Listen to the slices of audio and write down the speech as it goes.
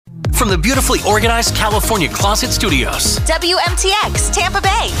from the beautifully organized California Closet Studios. WMTX, Tampa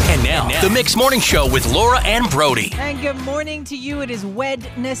Bay. And now, the Mix Morning Show with Laura and Brody. And good morning to you. It is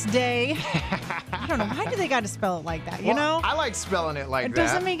Wednesday. I don't know. Why do they got to spell it like that, you know? I like spelling it like It that.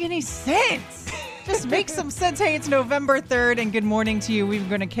 doesn't make any sense. Just make some sense. Hey, it's November 3rd, and good morning to you. We're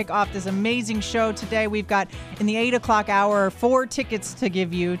going to kick off this amazing show today. We've got, in the 8 o'clock hour, 4 tickets to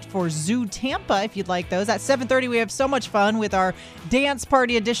give you for Zoo Tampa, if you'd like those. At 7:30, we have so much fun with our dance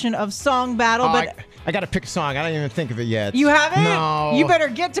party edition of Song Battle. I got to pick a song. I don't even think of it yet. You haven't? No. You better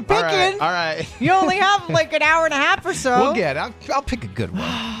get to picking. All right. You only have like an hour and a half or so. We'll get it. I'll pick a good one.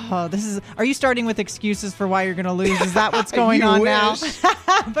 Oh, are you starting with excuses for why you're going to lose? Is that what's going on now?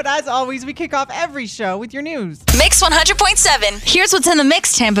 But as always, we kick off every show with your news. Mix 100.7. Here's what's in the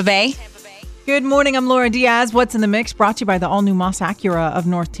mix, Tampa Bay. Good morning, I'm Laura Diaz. What's in the mix? Brought to you by the all-new Moss Acura of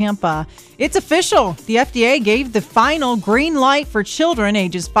North Tampa. It's official. The FDA gave the final green light for children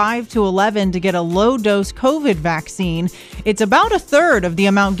ages 5 to 11 to get a low-dose COVID vaccine. It's about a third of the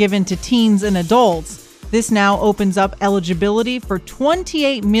amount given to teens and adults. This now opens up eligibility for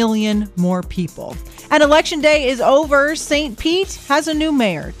 28 million more people. And Election Day is over. St. Pete has a new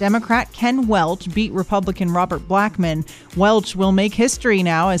mayor. Democrat Ken Welch beat Republican Robert Blackman. Welch will make history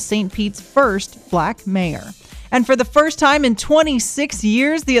now as St. Pete's first black mayor. And for the first time in 26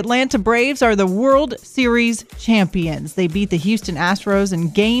 years, the Atlanta Braves are the World Series champions. They beat the Houston Astros in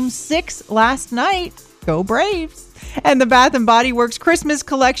Game 6 last night. Go Braves. And the Bath & Body Works Christmas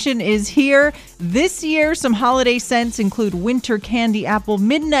collection is here. This year, some holiday scents include winter candy apple,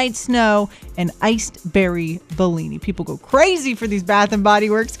 midnight snow, and iced berry Bellini. People go crazy for these Bath & Body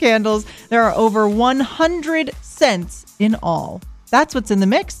Works candles. There are over 100 scents in all. That's what's in the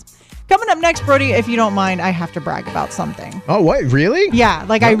mix. Coming up next, Brody, if you don't mind, I have to brag about something. Oh, what? Really? Yeah,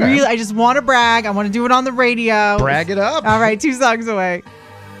 like okay. I just want to brag. I want to do it on the radio. Brag it up. All right, 2 songs away.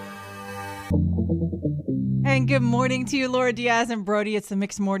 And good morning to you, Laura Diaz and Brody. It's the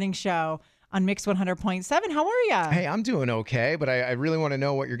Mix Morning Show on Mix 100.7. How are you? Hey, I'm doing okay, but I really want to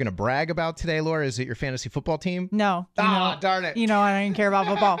know what you're going to brag about today, Laura. Is it your fantasy football team? No. Darn it. You know I don't care about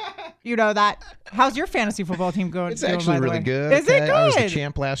football. You know that. How's your fantasy football team going? It's actually really good. Is it good? I was the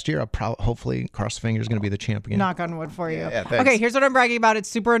champ last year. Hopefully, cross the fingers, going to be the champ again. Knock on wood for you. Yeah, thanks. Okay, here's what I'm bragging about. It's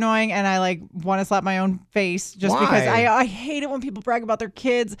super annoying, and I want to slap my own face just Why? because I hate it when people brag about their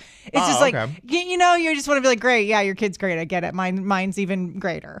kids. It's just like, you just want to be like, great, yeah, your kid's great. I get it. Mine's even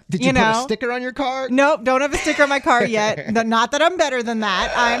greater. Did you put a sticker on your car? Nope, don't have a sticker on my car yet. Not that I'm better than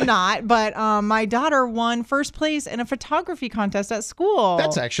that. I'm not. But my daughter won first place in a photography contest at school.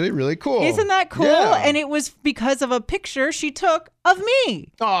 That's actually really cool. Isn't that cool? Yeah. And it was because of a picture she took of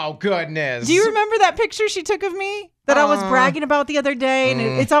me. Oh, goodness. Do you remember that picture she took of me that I was bragging about the other day? And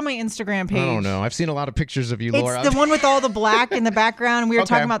it's on my Instagram page. I don't know. I've seen a lot of pictures of you, Laura. It's the one with all the black in the background. We were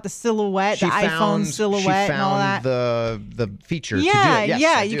talking about the silhouette, iPhone silhouette and all that. the feature yeah, to do it. Yes,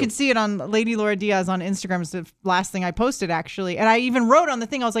 yeah. You can see it on Lady Laura Diaz on Instagram. It's the last thing I posted, actually. And I even wrote on the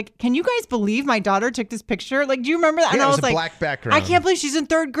thing, I was like, can you guys believe my daughter took this picture? Like, do you remember that? Yeah, and I was a like, black background. I can't believe she's in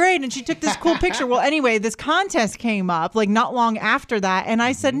 3rd grade and she took this cool picture. Well, anyway, this contest came up like not long after that. And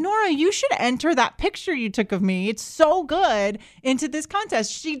I said, Nora, you should enter that picture you took of me. It's so good into this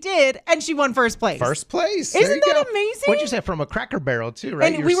contest. She did, and she won first place. First place. Isn't that amazing? What'd you say? From a Cracker Barrel, too,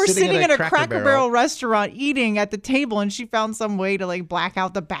 right? And we were sitting at a Cracker Barrel restaurant eating at the table, and she found some way to black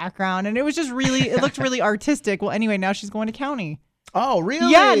out the background, and it was just really, it looked really artistic. Well, anyway, now she's going to county. Oh, really?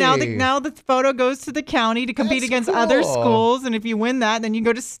 Yeah, now the photo goes to the county to compete against other cool. schools, and if you win that, then you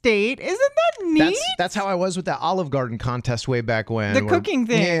go to state. Isn't that neat? That's how I was with that Olive Garden contest way back when. The cooking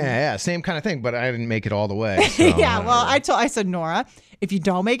thing. Yeah, same kind of thing, but I didn't make it all the way. So, yeah, well, I said, Nora, if you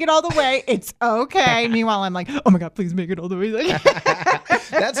don't make it all the way, it's okay. Meanwhile, I'm like, oh my God, please make it all the way.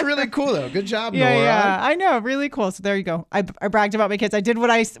 That's really cool, though. Good job, yeah, Nora. Yeah, I know. Really cool. So there you go. I bragged about my kids. I did what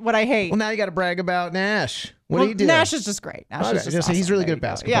I hate. Well, now you got to brag about Nash. What do you do? Nash is just great. Nash is just awesome. He's really good at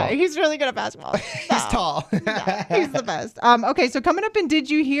basketball. Yeah, he's really good at basketball. He's tall. Yeah, he's the best. Okay, so coming up in Did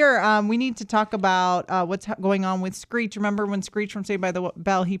You Hear? We need to talk about what's going on with Screech. Remember when Screech from Saved by the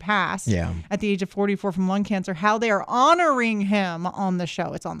Bell, he passed at the age of 44 from lung cancer, how they are honoring him on the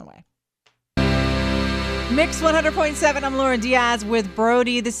show. It's on the way. Mix 100.7. I'm Laura Diaz with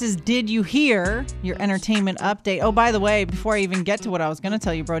Brody. This is Did You Hear? Your entertainment update. Oh, by the way, before I even get to what I was going to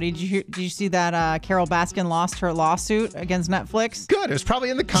tell you, Brody, did you see that Carol Baskin lost her lawsuit against Netflix? Good. It was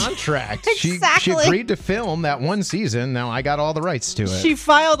probably in the contract. Exactly. She agreed to film that one season. Now I got all the rights to it. She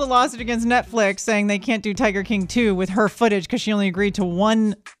filed a lawsuit against Netflix saying they can't do Tiger King 2 with her footage because she only agreed to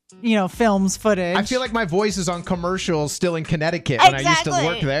one films footage. I feel like my voice is on commercials still in Connecticut when I used to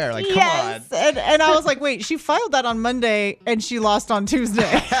work there. Like, come on. And I was like, wait, she filed that on Monday and she lost on Tuesday.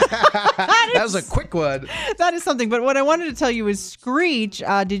 That was a quick one. That is something. But what I wanted to tell you is Screech.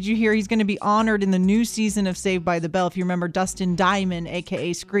 Did you hear he's going to be honored in the new season of Saved by the Bell? If you remember Dustin Diamond,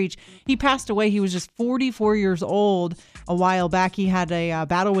 a.k.a. Screech, he passed away. He was just 44 years old a while back. He had a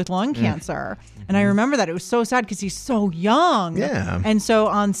battle with lung cancer. And I remember that. It was so sad because he's so young. Yeah. And so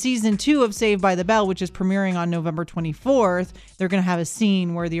on season 2 of Saved by the Bell, which is premiering on November 24th, they're going to have a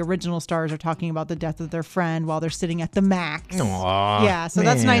scene where the original stars are talking about the death of their friend while they're sitting at the Max. Aww, yeah, so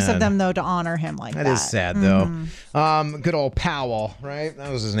that's nice of them, though, to honor him like that. That is sad, though. Good old Powell, right?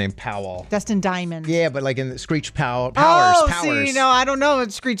 That was his name, Powell. Dustin Diamond. Yeah, but like in the Screech Powers. See, no, I don't know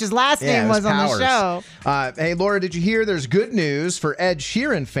what Screech's last name was on the show. Hey, Laura, did you hear there's good news for Ed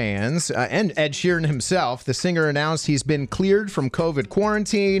Sheeran fans and Ed Sheeran himself? The singer announced he's been cleared from COVID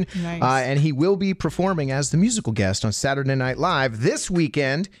quarantine, and he will be performing as the musical guest on Saturday Night Live this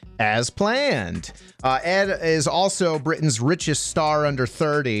weekend as planned. Ed is also Britain's richest star under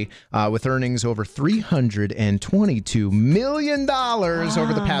 30 with earnings over $322 million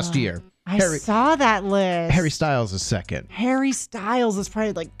over the past year. I saw that list. Harry Styles is second. Harry Styles is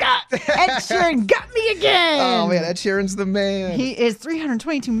probably like, Ed Sheeran got me again. Oh, man, Ed Sheeran's the man. He is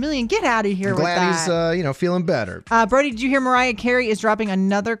 $322 million. Get out of here with that. Glad he's, feeling better. Brody, did you hear Mariah Carey is dropping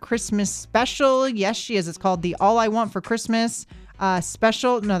another Christmas special? Yes, she is. It's called the All I Want for Christmas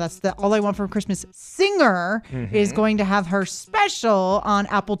special. No, that's the All I Want for Christmas singer is going to have her special on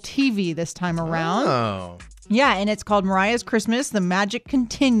Apple TV this time around. Oh. Yeah, and it's called Mariah's Christmas. The Magic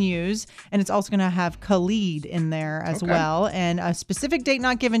Continues. And it's also going to have Khalid in there as well. And a specific date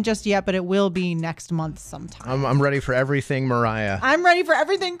not given just yet, but it will be next month sometime. I'm ready for everything Mariah. I'm ready for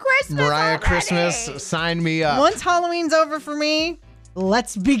everything Christmas Mariah already. Christmas, sign me up. Once Halloween's over for me,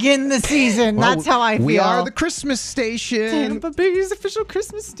 let's begin the season. That's how I feel. We are the Christmas station. Tampa Bay's official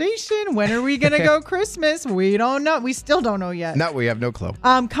Christmas station. When are we going to go Christmas? We don't know. We still don't know yet. No, we have no clue.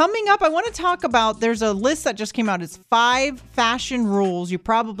 Coming up, I want to talk about, there's a list that just came out. It's 5 fashion rules you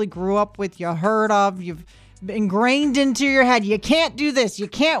probably grew up with, you heard of, you've ingrained into your head. You can't do this. You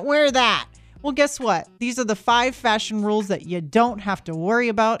can't wear that. Well, guess what? These are the 5 fashion rules that you don't have to worry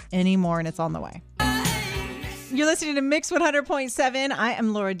about anymore, and it's on the way. You're listening to Mix 100.7. I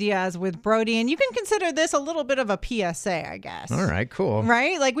am Laura Diaz with Brody, and you can consider this a little bit of a PSA, I guess. All right, cool.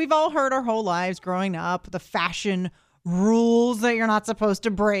 Right? Like we've all heard our whole lives growing up, the fashion rules that you're not supposed to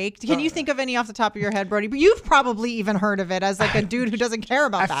break. Can you think of any off the top of your head, Brody? But you've probably even heard of it as like a dude who doesn't care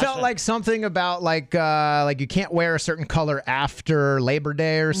about fashion. I felt like something about like you can't wear a certain color after Labor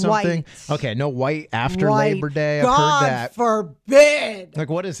Day or something. White. Okay, no white after Labor Day. I've God heard that. Forbid.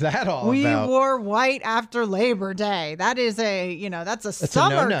 Like, what is that all we about? We wore white after Labor Day. That is that's a That's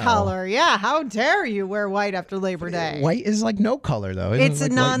summer a no-no. color. Yeah, how dare you wear white after Labor Day? White is like no color though. Isn't It's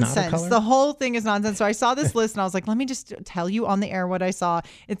it, like, white not a nonsense. color? The whole thing is nonsense. So I saw this list and I was like, let me just tell you on the air what I saw.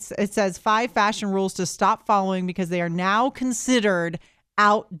 It says 5 fashion rules to stop following because they are now considered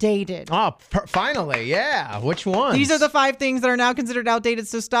outdated. Oh, finally. Yeah. Which one? These are the 5 things that are now considered outdated.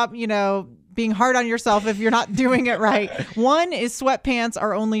 So stop, being hard on yourself if you're not doing it right. One is sweatpants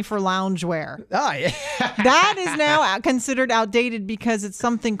are only for loungewear. Oh, yeah. That is now considered outdated because it's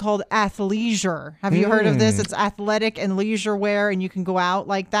something called athleisure. Have you heard of this? It's athletic and leisure wear, and you can go out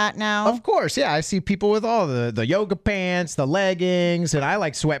like that now. Of course, yeah. I see people with all the yoga pants, the leggings, and I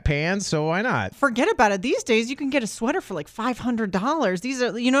like sweatpants, so why not? Forget about it. These days, you can get a sweater for like $500. These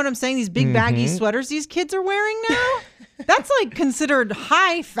are, you know what I'm saying? These big baggy sweaters these kids are wearing now. That's like considered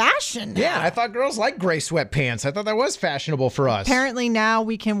high fashion now. Yeah, I thought girls like gray sweatpants. I thought that was fashionable for us. Apparently now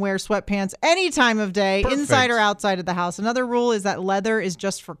we can wear sweatpants any time of day, Perfect. inside or outside of the house. Another rule is that leather is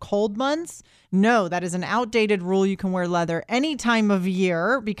just for cold months. No, that is an outdated rule. You can wear leather any time of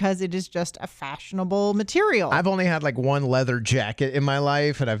year because it is just a fashionable material. I've only had like one leather jacket in my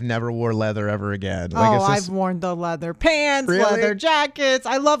life, and I've never wore leather ever again. Like, I've worn the leather pants, Really? leather jackets.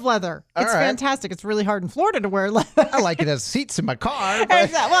 I love leather. All It's right. fantastic. It's really hard in Florida to wear leather. I like it as seats in my car. But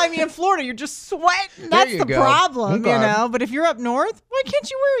Well, I mean, in Florida, you're just sweating. That's you the go. problem, Okay. But if you're up north, why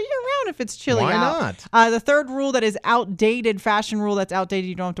can't you wear it year-round if it's chilly Why out? not? The third rule that is outdated, fashion rule that's outdated,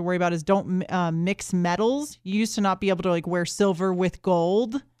 you don't have to worry about, is don't mix metals. You used to not be able to like wear silver with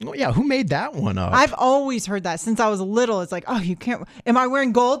gold. Well, yeah, who made that one up? I've always heard that since I was little. It's like, oh, you can't. Am I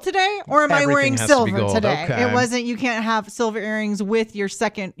wearing gold today or am I Everything wearing has to be silver gold. today? Okay. It wasn't, you can't have silver earrings with your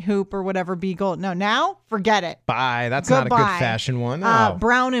second hoop or whatever be gold. No, now forget it. Bye. That's not a good fashion one. Oh.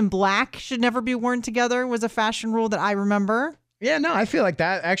 Brown and black should never be worn together was a fashion rule that I remember. Yeah, no, I feel like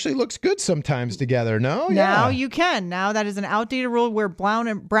that actually looks good sometimes together. No, Now yeah. you can. Now that is an outdated rule. Wear brown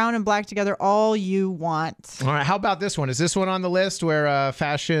and black together all you want. All right, how about this one? Is this one on the list where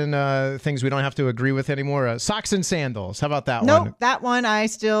fashion things we don't have to agree with anymore? Socks and sandals. How about that one? Nope, that one I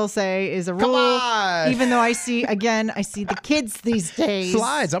still say is a Come rule. on. Even though I see the kids these days.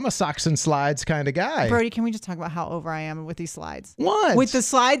 Slides. I'm a socks and slides kind of guy. Brody, can we just talk about how over I am with these slides? What? With the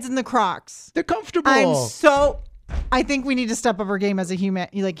slides and the Crocs. They're comfortable. I think we need to step up our game as a human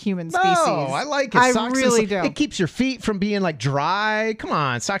species. No, I like it. I Socks really and do. It keeps your feet from being like dry. Come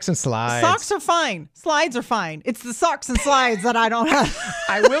on, socks and slides. Socks are fine. Slides are fine. It's the socks and slides that I don't have.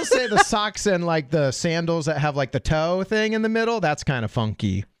 I will say the socks and like the sandals that have like the toe thing in the middle, that's kind of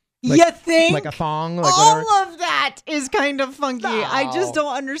funky. Like, you think? Like a thong? Like all whatever. of that is kind of funky. No. I just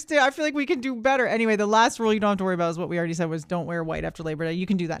don't understand. I feel like we can do better. Anyway, the last rule you don't have to worry about is what we already said was don't wear white after Labor Day. You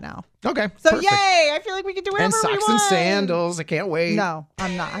can do that now. Okay. So perfect. yay! I feel like we can do whatever And we socks want. and sandals. I can't wait. No,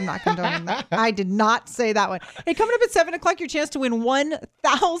 I'm not condoning that. I did not say that one. Hey, coming up at 7:00, your chance to win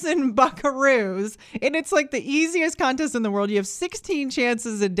 1,000 buckaroos. And it's like the easiest contest in the world. You have 16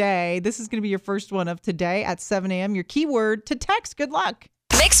 chances a day. This is going to be your first one of today at 7 a.m. Your keyword to text. Good luck.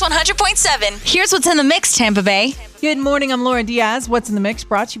 Mix 100.7. Here's what's in the mix, Tampa Bay. Good morning. I'm Laura Diaz. What's in the mix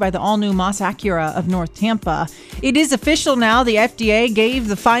brought to you by the all-new Moss Acura of North Tampa. It is official now. The FDA gave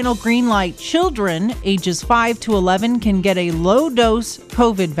the final green light. Children ages 5 to 11 can get a low-dose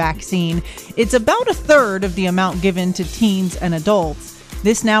COVID vaccine. It's about a third of the amount given to teens and adults.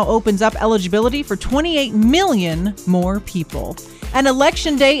 This now opens up eligibility for 28 million more people. And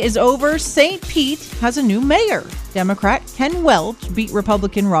election day is over. St. Pete has a new mayor. Democrat Ken Welch beat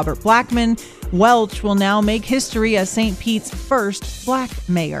Republican Robert Blackman. Welch will now make history as St. Pete's first black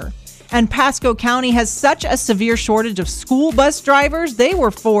mayor. And Pasco County has such a severe shortage of school bus drivers, they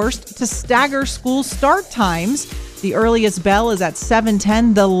were forced to stagger school start times. The earliest bell is at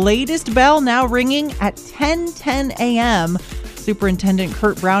 7:10. The latest bell now ringing at 10:10 a.m. Superintendent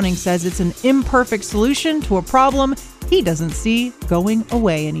Kurt Browning says it's an imperfect solution to a problem he doesn't see going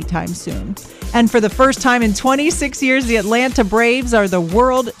away anytime soon. And for the first time in 26 years, the Atlanta Braves are the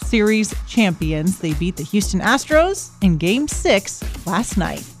World Series champions. They beat the Houston Astros in Game 6 last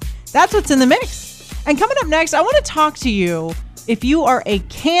night. That's what's in the mix. And coming up next, I want to talk to you if you are a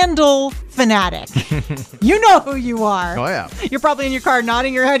candle fanatic. You know who you are. Oh, yeah. You're probably in your car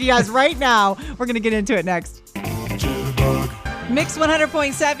nodding your head yes right now. We're going to get into it next. Mix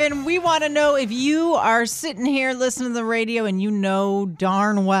 100.7. We want to know if you are sitting here listening to the radio and you know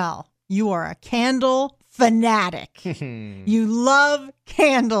darn well you are a candle fanatic. You love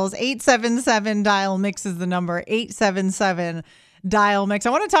candles. 877 dial mix is the number. 877 dial mix.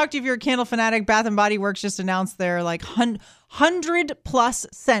 I want to talk to you if you're a candle fanatic. Bath and Body Works just announced their like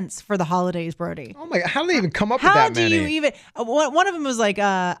 100+ scents for the holidays, Brody. Oh my God, how do they even come up with How that do many? you even? One of them was like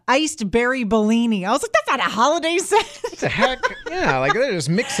iced berry Bellini. I was like, that's not a holiday scent. What the heck? Yeah, like they're just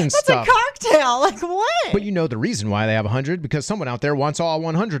mixing That's stuff. a cocktail. Like what? But you know the reason why they have 100? Because someone out there wants all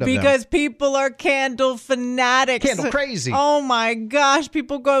 100 of them. Because people are candle fanatics. Candle crazy. Oh my gosh.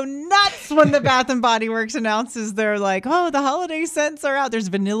 People go nuts when the Bath and Body Works announces they're like, oh, the holiday scents are out. There's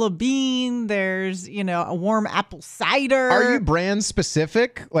vanilla bean. There's, a warm apple cider. Are you brand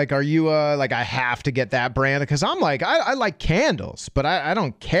specific? Like, are you like, I have to get that brand? Because I'm like, I like candles, but I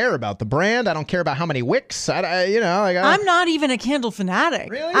don't care about the brand. I don't care about how many wicks. I'm not even a candle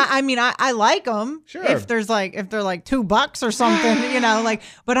fanatic. Really? I mean, I like them. Sure. If they're like $2 or something,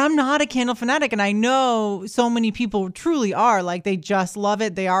 but I'm not a candle fanatic. And I know so many people truly are. Like, they just love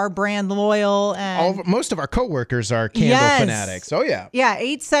it. They are brand loyal. And Most of our coworkers are candle fanatics. Oh, yeah. Yeah,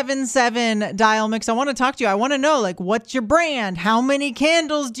 877 dial mix. I want to talk to you. I want to know, like, what's your brand? How many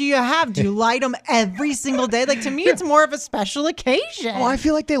candles do you have? Do you light them every single day? Like, to me, it's more of a special occasion. Oh, I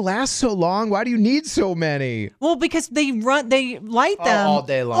feel like they last so long. Why do you need so many? Well, because they light them all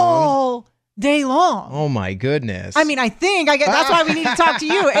day long. All day long. Oh, my goodness. I mean, I get that's why we need to talk to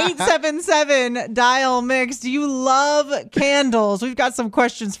you. 877 dial mix. Do you love candles? We've got some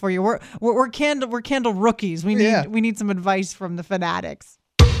questions for you. We're candle rookies. We need some advice from the fanatics.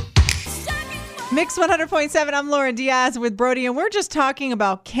 Mix 100.7. I'm Laura Diaz with Brody, and we're just talking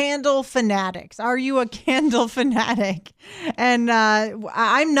about candle fanatics. Are you a candle fanatic? And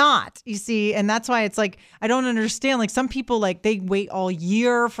I'm not, you see, and that's why it's like, I don't understand. Like, some people, like, they wait all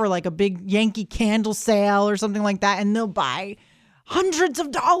year for like a big Yankee candle sale or something like that, and they'll buy hundreds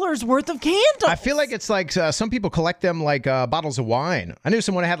of dollars worth of candles. I feel like it's like some people collect them like bottles of wine. I knew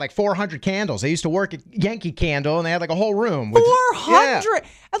someone who had like 400 candles. They used to work at Yankee Candle, and they had like a whole room with 400. Yeah.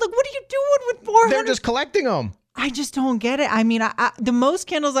 I'm like, what are you doing with 400? They're just collecting them. I just don't get it. I mean, the most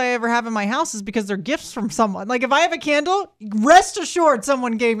candles I ever have in my house is because they're gifts from someone. Like if I have a candle, rest assured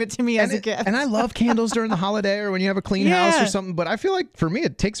someone gave it to me as a gift. And I love candles during the holiday or when you have a clean house or something. But I feel like for me,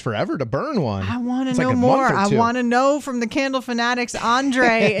 it takes forever to burn one. I want to know more. I want to know from the candle fanatics.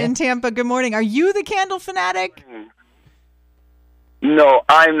 Andre in Tampa, good morning. Are you the candle fanatic? No,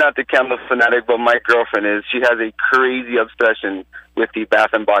 I'm not the candle fanatic, but my girlfriend is. She has a crazy obsession with the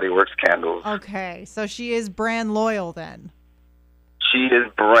Bath & Body Works candles. Okay, so she is brand loyal then. She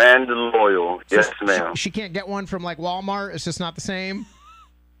is brand loyal. Yes, ma'am. She can't get one from like Walmart? It's just not the same?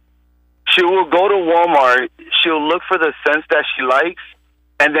 She will go to Walmart. She'll look for the scents that she likes,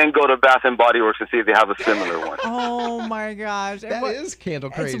 and then go to Bath & Body Works and see if they have a similar one. Oh, my gosh. That is candle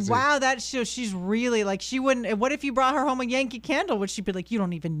crazy. Wow, she's really like, she wouldn't. What if you brought her home a Yankee Candle? Would she be like, you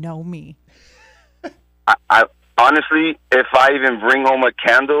don't even know me? I honestly, if I even bring home a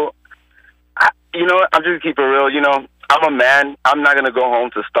candle, I'm just going to keep it real. I'm a man. I'm not going to go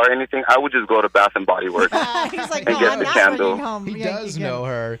home to start anything. I would just go to Bath & Body Works. He's like, and no, get I'm the not candle. bringing home He Yankee does Candle. know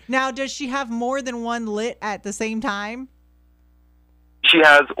her. Now, does she have more than one lit at the same time? She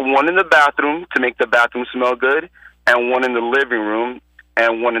has one in the bathroom to make the bathroom smell good, and one in the living room,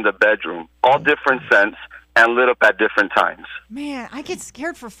 and one in the bedroom. All different scents and lit up at different times. Man, I get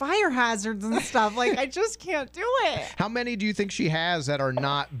scared for fire hazards and stuff. Like, I just can't do it. How many do you think she has that are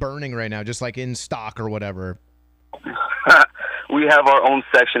not burning right now, just like in stock or whatever? We have our own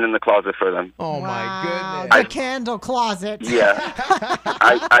section in the closet for them. Oh, Wow, my the goodness. candle closet. Yeah.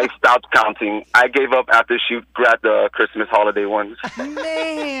 I stopped counting. I gave up after she grabbed the Christmas holiday ones.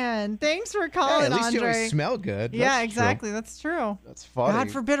 Man, thanks for Hey, calling, at least Andre. you always smell good. Yeah, That's exactly. True. That's true. That's funny.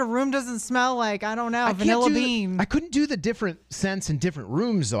 God forbid a room doesn't smell like, I don't know, I can't vanilla do bean. I couldn't do the different scents in different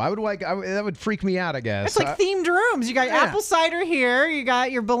rooms, though. That would freak me out, I guess. It's like themed rooms. You got apple cider here. You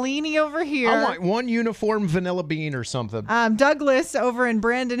got your Bellini over here. I want one uniform vanilla bean or something. Douglas over in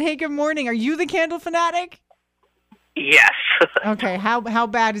Brandon. Hey, good morning. Are you the candle fanatic? Yes. Okay. How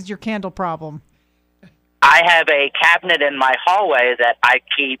bad is your candle problem? I have a cabinet in my hallway that I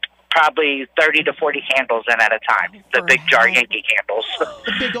keep probably 30 to 40 candles in at a time. The big jar Yankee candles.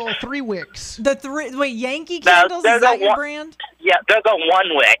 The big old 3 wicks. Wait, Yankee candles? Is that your brand? Yeah, they're the 1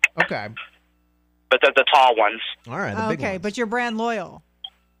 wick. Okay. But they're the tall ones. All right. The big Okay, ones. but you're brand loyal.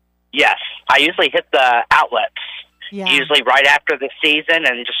 Yes. I usually hit the outlets. Yeah. Usually right after the season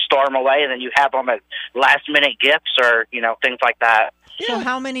and just store them away, and then you have them as last-minute gifts or, things like that. So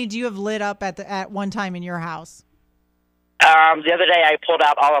how many do you have lit up at one time in your house? The other day I pulled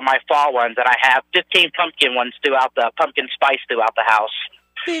out all of my fall ones, and I have 15 pumpkin ones throughout pumpkin spice throughout the house.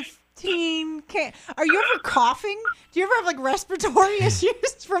 15 can. Are you ever coughing? Do you ever have like respiratory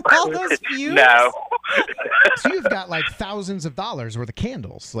issues from all those fumes? No. So you've got like thousands of dollars worth of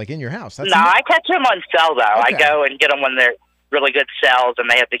candles like in your house. That's No, I catch them on sale, though. Okay. I go and get them when they're really good sales, and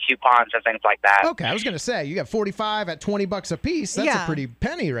they have the coupons and things like that. Okay, I was going to say, you got 45 at $20 a piece. That's a pretty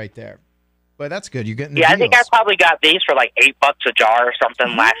penny right there. But that's good. You're getting the I deals. think I probably got these for like $8 a jar or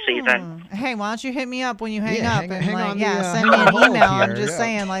something last season. Hey, why don't you hit me up when you hang Yeah, up hang and on send me an email. I'm here, just yeah.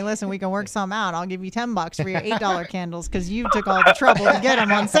 saying, like, listen, we can work some out. I'll give you $10 for your $8 candles because you took all the trouble to get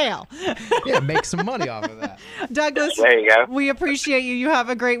them on sale. Yeah, make some money off of that. Douglas, There you go. we appreciate you. You have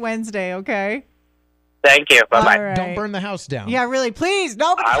a great Wednesday, okay? Thank you. Bye-bye. All right. Don't burn the house down. Yeah, really. Please,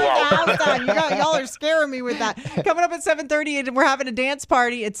 nobody I burn the won't. house down. Y'all are scaring me with that. Coming up at 7:30, and we're having a dance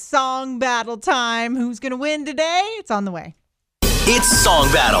party. It's song battle time. Who's going to win today? It's on the way. It's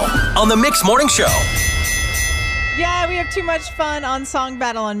Song Battle on the Mix Morning Show. Yeah, we have too much fun on Song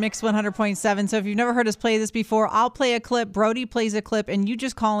Battle on Mix 100.7. So if you've never heard us play this before, I'll play a clip, Brody plays a clip, and you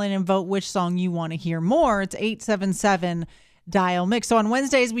just call in and vote which song you want to hear more. It's 877 Dial Mix. So on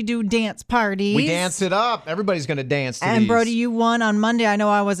Wednesdays, we do dance parties. We dance it up. Everybody's going to dance to And these. Brody, you won on Monday. I know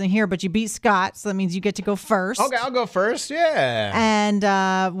I wasn't here, but you beat Scott, so that means you get to go first. Okay, I'll go first. Yeah. And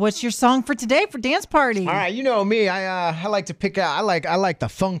what's your song for today for dance party? All right, you know me. I like to pick out. I like the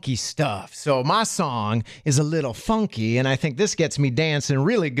funky stuff. So my song is a little funky, and I think this gets me dancing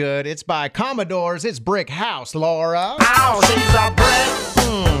really good. It's by Commodores. It's Brick House, Laura. House, she's a brick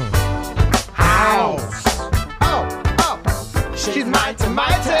house. She's mighty,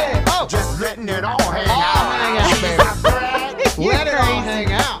 mighty. Oh, Just letting it all hang hang out, out. baby. She's a brick let it all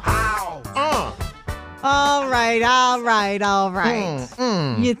hang out. house. All right.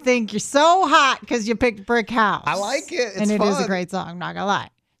 You think you're so hot because you picked Brick House. I like it. It's and it is a fun. great song, I'm not going to lie.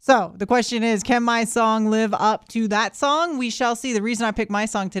 So the question is, can my song live up to that song? We shall see. The reason I picked my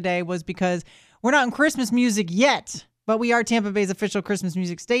song today was because we're not in Christmas music yet. but we are Tampa Bay's official Christmas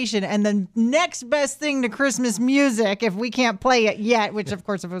music station. And the next best thing to Christmas music, if we can't play it yet, which of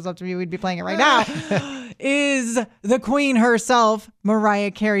course, if it was up to me, we'd be playing it right now, is the queen herself,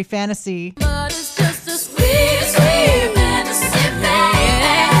 Mariah Carey, Fantasy. But it's just a sweet, sweet fantasy. When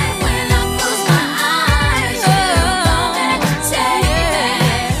I close my eyes,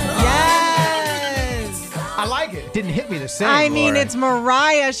 Yes. I like it. Didn't hit me the same. I mean, Laura. it's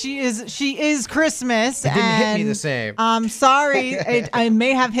Mariah. She is Christmas. It didn't hit me and the same. I'm sorry. I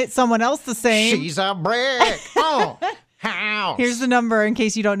may have hit someone else the same. She's a brick. Oh, house. Here's the number in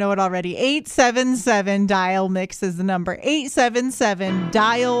case you don't know it already. 877 dial mix is the number. 877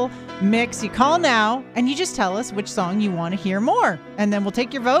 dial mix. You call now and you just tell us which song you want to hear more. And then we'll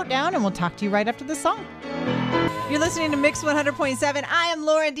take your vote down and we'll talk to you right after the song. You're listening to Mix 100.7. I am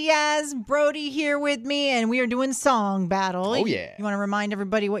Laura Diaz. Brody here with me, and we are doing Song Battle. Oh, yeah. You want to remind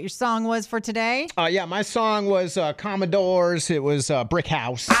everybody what your song was for today? Yeah, my song was Commodores. It was Brick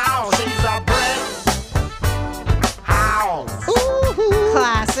House. She's a brick house.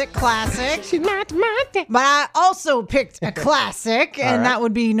 Classic. But I also picked a classic, and that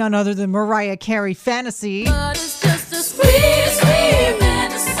would be none other than Mariah Carey, Fantasy. But it's just a sweet, sweet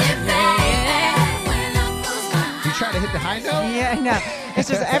fantasy. When I close my eyes. You try to hit the high note? Yeah, no. It's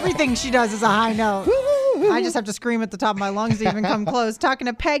just everything she does is a high note. I just have to scream at the top of my lungs to even come close. Talking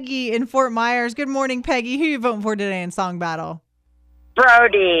to Peggy in Fort Myers. Good morning, Peggy. Who are you voting for today in Song Battle?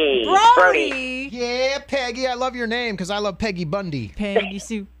 Brody. Brody. Yeah, Peggy. I love your name because I love Peggy Bundy. Peggy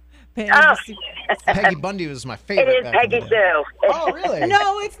Sue. Peggy Oh. Sue. Peggy Bundy was my It favorite. is back in the Peggy day. Sue. Oh, really?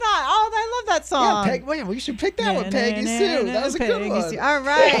 No, it's not. Oh, I love that song. Yeah, Wait, we should pick that one, Peggy Sue. That was a good Peggy one. Sue. All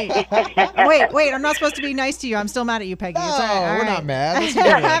right. wait. I'm not supposed to be nice to you. I'm still mad at you, Peggy. It's all right. No, All we're right. not mad. That's a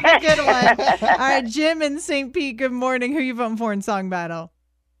good one. Have a good one. All right, Jim in St. Pete. Good morning. Who are you voting for in Song Battle?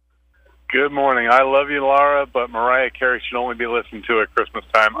 Good morning. I love you, Laura, but Mariah Carey should only be listened to at Christmas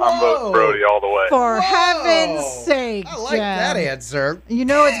time. I'm Whoa. voting Brody all the way. For Whoa. heaven's sake, I like Jim. that answer. You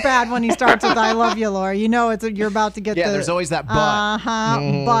know it's bad when he starts with "I love you, Laura." You know you're about to get Yeah, the there's always that but.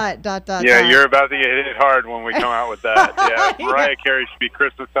 but Yeah, you're about to get hit hard when we come out with that. Yeah, Mariah Carey should be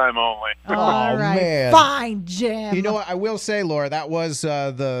Christmas time only. all right. man. Fine, Jim. You know what? I will say, Laura, that was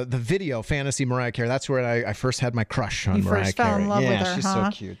the video Fantasy Mariah Carey. That's where I first had my crush on You Mariah first Carey. fell in love yeah, with her, she's huh?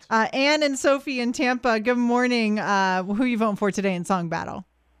 so cute. Ann and Sophie in Tampa. Good morning. Who are you voting for today in Song Battle?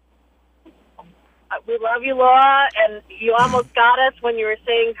 We love you, Laura, and you almost got us when you were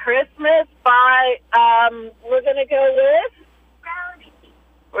saying Christmas.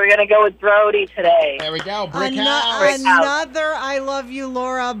 We're gonna go with Brody today. There we go. Brick house. Another "I love you,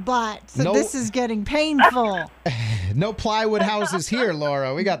 Laura," but so Nope. this is getting painful. No plywood houses here,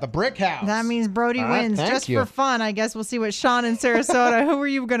 Laura. We got the brick house. That means Brody All right, wins. thank Just you. for fun, I guess we'll see what Sean in Sarasota. Who are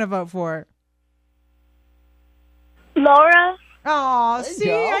you going to vote for? Laura? Oh, There you see,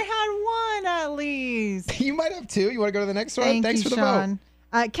 go. I had one at least. You might have two. You want to go to the next one? Thanks you, for the Sean.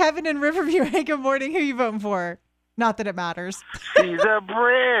 vote. Kevin in Riverview. Hey, good morning. Who are you voting for? Not that it matters. She's a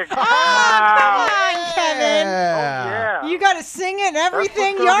brick. Oh, come on, Kevin. Yeah. You got to sing it and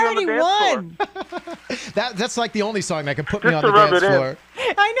everything. You That's what's already gonna be on the won. That's like the only song that can put me Just on to the rub dance it in. floor.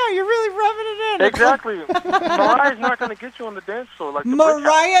 I know. You're really rubbing it in. Exactly. Mariah's not going to get you on the dance floor like the brick house.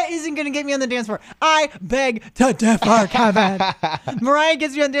 Mariah isn't going to get me on the dance floor. I beg to differ, Kevin. Mariah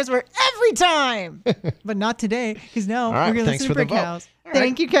gets me on the dance floor every time. But not today, because now All right, we're going to thanks listen to for the Brick vote. House. All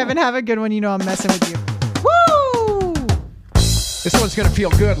Thank you, Kevin. Have a good one. You know I'm messing with you. Woo! This one's going to feel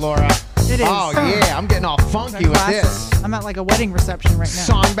good, Laura. It is. Oh, yeah. I'm getting all funky with Classic. this. I'm at like a wedding reception right now.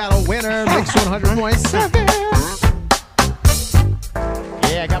 Song battle winner, Mix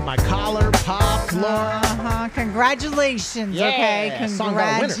 100.7. Yeah, I got my collar popped, Laura. Congratulations. Yeah, Okay. Song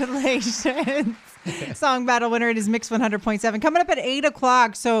battle winner. Congratulations. Song battle winner. It is Mix 100.7. Coming up at 8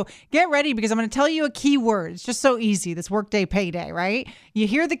 o'clock. So get ready because I'm going to tell you a keyword. It's just so easy. This workday payday, right? You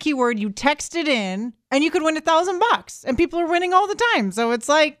hear the keyword, you text it in, and you could win $1,000. And people are winning all the time. So it's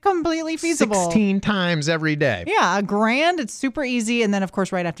like completely feasible. 16 times every day. Yeah, $1,000. It's super easy. And then, of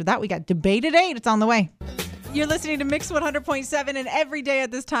course, right after that, we got Debate at 8. It's on the way. You're listening to Mix 100.7, and every day at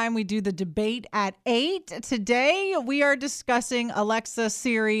this time, we do the Debate at 8. Today, we are discussing Alexa,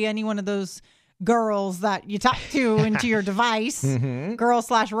 Siri, any one of those girls that you talk to into your device,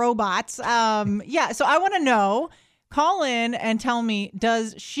 girl/robots. So I want to know, call in and tell me,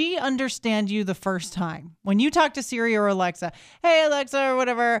 does she understand you the first time? When you talk to Siri or Alexa, hey, Alexa, or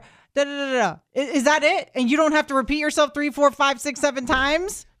whatever, da-da-da-da, Is that it? And you don't have to repeat yourself 3, 4, 5, 6, 7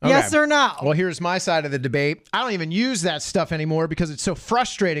 times? Okay. Yes or no? Well, here's my side of the debate. I don't even use that stuff anymore because it's so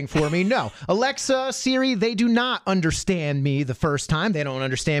frustrating for me. No. Alexa, Siri, they do not understand me the first time. They don't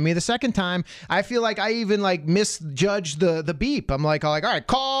understand me the second time. I feel like I even misjudge the beep. I'm like, all right,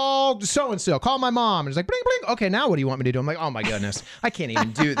 call so-and-so, call my mom. And it's like, bling, bling. Okay, now what do you want me to do? I'm like, oh my goodness, I can't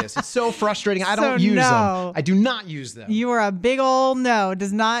even do this. It's so frustrating. I don't use them. I do not use them. You are a big old no.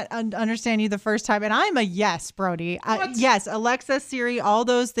 Does not understand you the first time. And I'm a yes, Brody. Yes, Alexa, Siri, all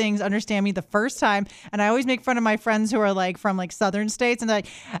those things understand me the first time. And I always make fun of my friends who are from southern states, and they're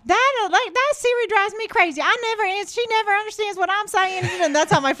that Siri drives me crazy. She never understands what I'm saying. And that's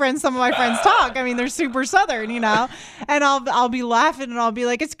how some of my friends talk. I mean, they're super southern, And I'll be laughing and I'll be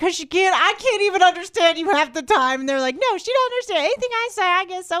like, it's because I can't even understand you half the time. And they're like, no, she don't understand anything I say. I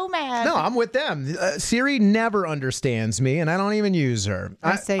get so mad. No, I'm with them. Siri never understands me, and I don't even use her.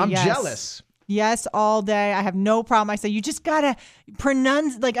 I'm yes. Jealous. Yes, all day. I have no problem. I say, you just got to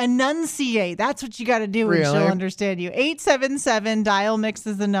enunciate. That's what you got to do, and she'll understand you. 877-DIAL-MIX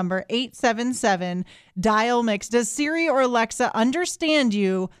is the number. 877-DIAL-MIX. Does Siri or Alexa understand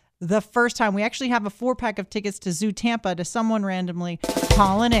you the first time? We actually have a 4-pack of tickets to Zoo Tampa to someone randomly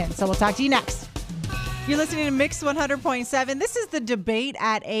calling in. So we'll talk to you next. You're listening to Mix 100.7. This is the debate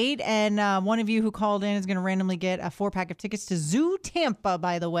at 8, and one of you who called in is going to randomly get a 4-pack of tickets to Zoo Tampa,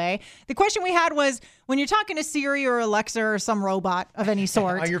 by the way. The question we had was, when you're talking to Siri or Alexa or some robot of any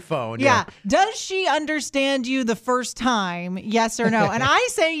sort. On your phone, yeah. Does she understand you the first time, yes or no? And I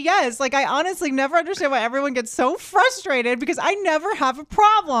say yes. I honestly never understand why everyone gets so frustrated, because I never have a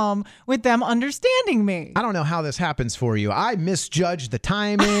problem with them understanding me. I don't know how this happens for you. I misjudge the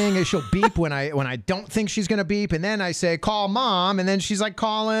timing. She'll beep when I don't think she's going to beep, and then I say, call mom, and then she's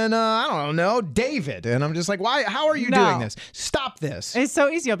calling, I don't know, David. And I'm just like, why? How are you doing this? Stop this. It's so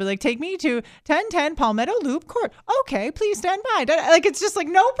easy. I'll be like, take me to 1010 Palmetto Loop Court. Okay, please stand by. It's just no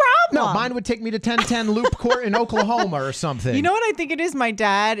problem. No, mine would take me to 1010 Loop Court in Oklahoma or something. You know what I think it is? My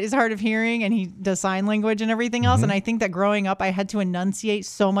dad is hard of hearing, and he does sign language and everything else. And I think that growing up, I had to enunciate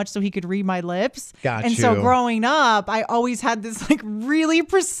so much so he could read my lips. Got and you. so growing up, I always had this really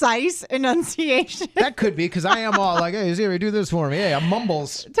precise enunciation. That could be because I am all hey, Siri, do this for me. Hey, I'm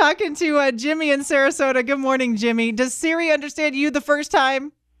mumbles. Talking to Jimmy in Sarasota. Good morning, Jimmy. Does Siri understand you the first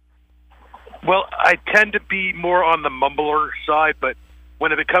time? Well, I tend to be more on the mumbler side, but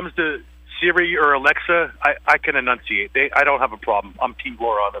when it comes to Siri or Alexa, I can enunciate. I don't have a problem. I'm Team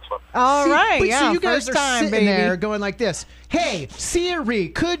Laura on this one. All right. But yeah, so you guys are sitting there going like this. Hey, Siri,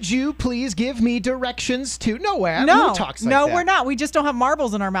 could you please give me directions to... No way. No, who talks like that? We're not. We just don't have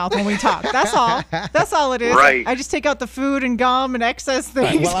marbles in our mouth when we talk. That's all. That's all it is. Right. I just take out the food and gum and excess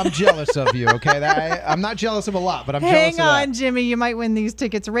things. Right, well, I'm jealous of you, okay? I'm not jealous of a lot, but I'm jealous of that. Hang on, Jimmy. You might win these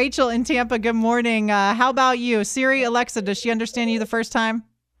tickets. Rachel in Tampa, good morning. How about you? Siri, Alexa, does she understand you the first time?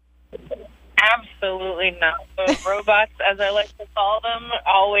 Absolutely not. The robots, as I like to call them,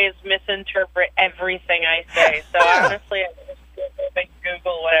 always misinterpret everything I say. So honestly, I just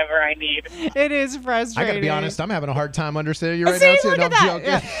Google whatever I need. It is frustrating. I gotta be honest, I'm having a hard time understanding you right See, now too. Look No, at I'm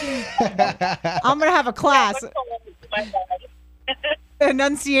that. joking. Yeah. I'm gonna have a class.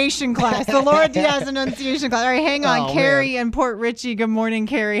 Enunciation class. The Laura Diaz enunciation class. All right, hang on. Carrie in Port Richey. Good morning,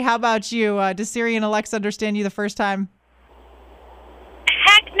 Carrie. How about you? Does Siri and Alexa understand you the first time?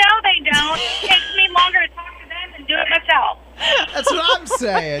 Heck no, they don't. It takes me longer to talk to them than do it myself. That's what I'm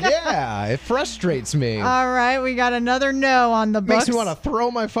saying. Yeah, it frustrates me. All right, we got another no on the books. Makes me want to throw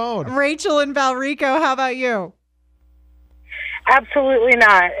my phone. Rachel in Valrico, how about you? Absolutely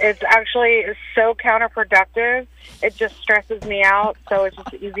not. It's actually so counterproductive. It just stresses me out, so it's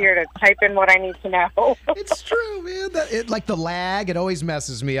just easier to type in what I need to know. It's true, man. Like the lag, it always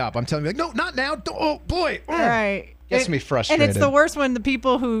messes me up. I'm telling you, no, not now. Oh, boy. All right. Gets me frustrated. And it's the worst when the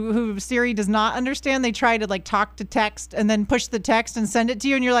people who Siri does not understand, they try to talk to text and then push the text and send it to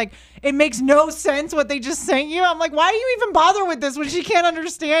you, and you're like, it makes no sense what they just sent you. I'm like, why do you even bother with this when she can't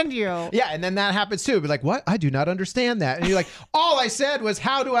understand you? Yeah, and then that happens too. Be like, what? I do not understand that. And you're like, all I said was,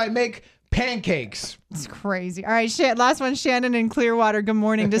 how do I make pancakes? It's crazy. All right, last one, Shannon in Clearwater. Good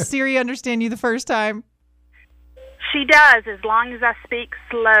morning. Does Siri understand you the first time? She does, as long as I speak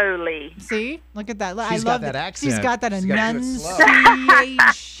slowly. See? Look at that. She's got that accent. She's got that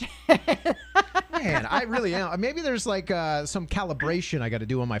enunciation. Man, I really am. Maybe there's some calibration I got to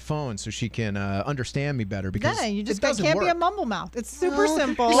do on my phone so she can understand me better. Because you just it doesn't can't work. be a mumble mouth. It's super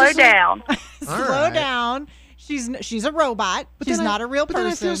simple. Slow down. Slow down. She's a robot. She's not a real person. But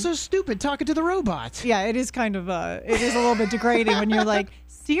then I feel so stupid talking to the robot. Yeah, it is kind of it is a little bit degrading when you're like,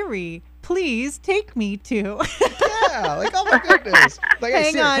 Siri, please take me to. Yeah, like, oh my goodness. Like,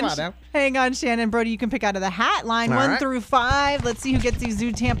 hey, Siri, come on now. Hang on, Shannon. Brody, you can pick out of the hat line All 1 right. through 5. Let's see who gets these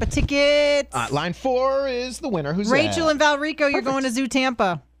Zoo Tampa tickets. Line 4 is the winner. Who's Rachel that? and Valrico, you're going to Zoo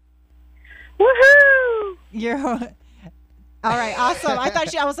Tampa. Woohoo! You're all right, awesome.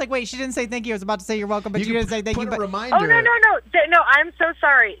 I was like, wait, she didn't say thank you. I was about to say you're welcome, but you didn't say thank you. Put a But reminder. Oh, no, I'm so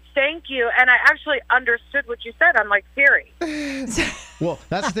sorry. Thank you. And I actually understood what you said. I'm like, Siri. Well,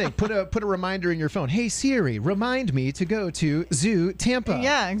 that's the thing. Put a reminder in your phone. Hey, Siri, remind me to go to Zoo Tampa.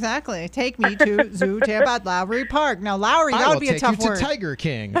 Yeah, exactly. Take me to Zoo Tampa at Lowry Park. Now, Lowry, that would be a tough word. I will take you to Tiger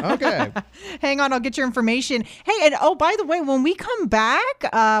King. Okay. Hang on, I'll get your information. Hey, and oh, by the way, when we come back,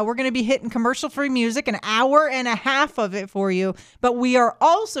 we're going to be hitting commercial-free music, an hour and a half of it for you. But we are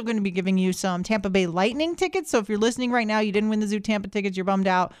also going to be giving you some Tampa Bay Lightning tickets. So if you're listening right now, you didn't win the Zoo Tampa tickets, you're bummed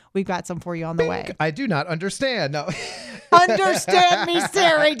out. We've got some for you on the way. I do not understand. No. Understand me,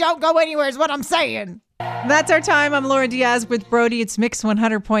 Siri. Don't go anywhere is what I'm saying. That's our time. I'm Laura Diaz with Brody. It's Mix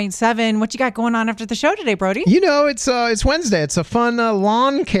 100.7. What you got going on after the show today, Brody? You know, it's Wednesday. It's a fun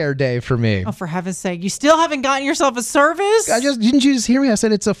lawn care day for me. Oh, for heaven's sake. You still haven't gotten yourself a service? Didn't you just hear me? I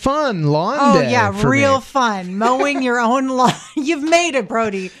said it's a fun lawn day. Oh, yeah, for real me. fun. Mowing your own lawn. You've made it,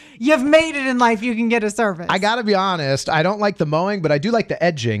 Brody. You've made it in life. You can get a service. I got to be honest. I don't like the mowing, but I do like the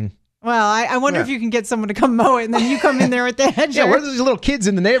edging. Well, I wonder if you can get someone to come mow it, and then you come in there with the edger. Yeah, where are those little kids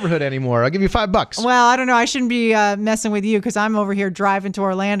in the neighborhood anymore? I'll give you $5. Well, I don't know. I shouldn't be messing with you because I'm over here driving to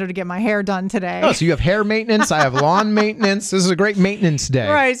Orlando to get my hair done today. Oh, so you have hair maintenance. I have lawn maintenance. This is a great maintenance day.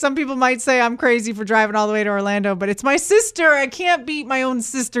 Right. Some people might say I'm crazy for driving all the way to Orlando, but it's my sister. I can't beat my own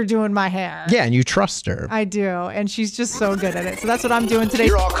sister doing my hair. Yeah, and you trust her. I do, and she's just so good at it. So that's what I'm doing today.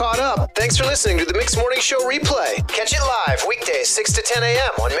 You're all caught up. Thanks for listening to the Mix Morning Show replay. Catch it live weekdays 6 to 10 a.m.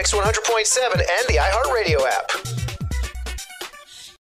 on Mix 100.7 and the iHeartRadio app.